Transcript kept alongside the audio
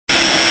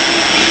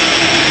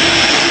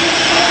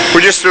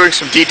just doing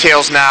some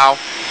details now.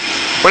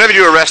 Whenever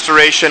you do a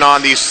restoration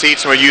on these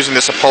seats and we're using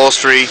this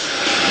upholstery,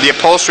 the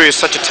upholstery is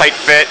such a tight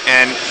fit,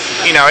 and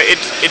you know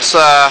it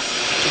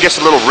gets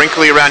a little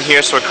wrinkly around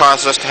here, so it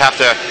causes us to have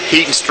to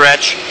heat and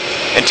stretch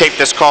and take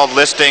this called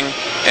listing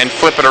and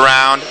flip it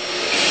around,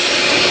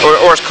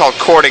 or it's called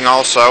cording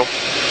also,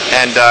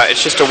 and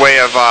it's just a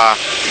way of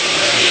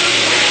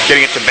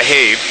getting it to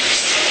behave.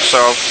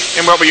 So,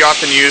 and what we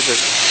often use is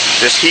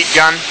this heat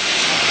gun,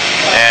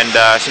 and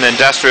it's an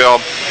industrial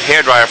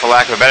hairdryer for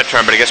lack of a better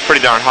term, but it gets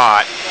pretty darn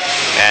hot.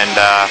 And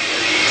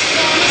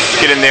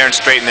get in there and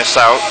straighten this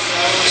out.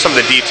 Some of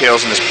the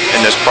details in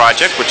this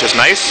project, which is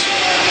nice.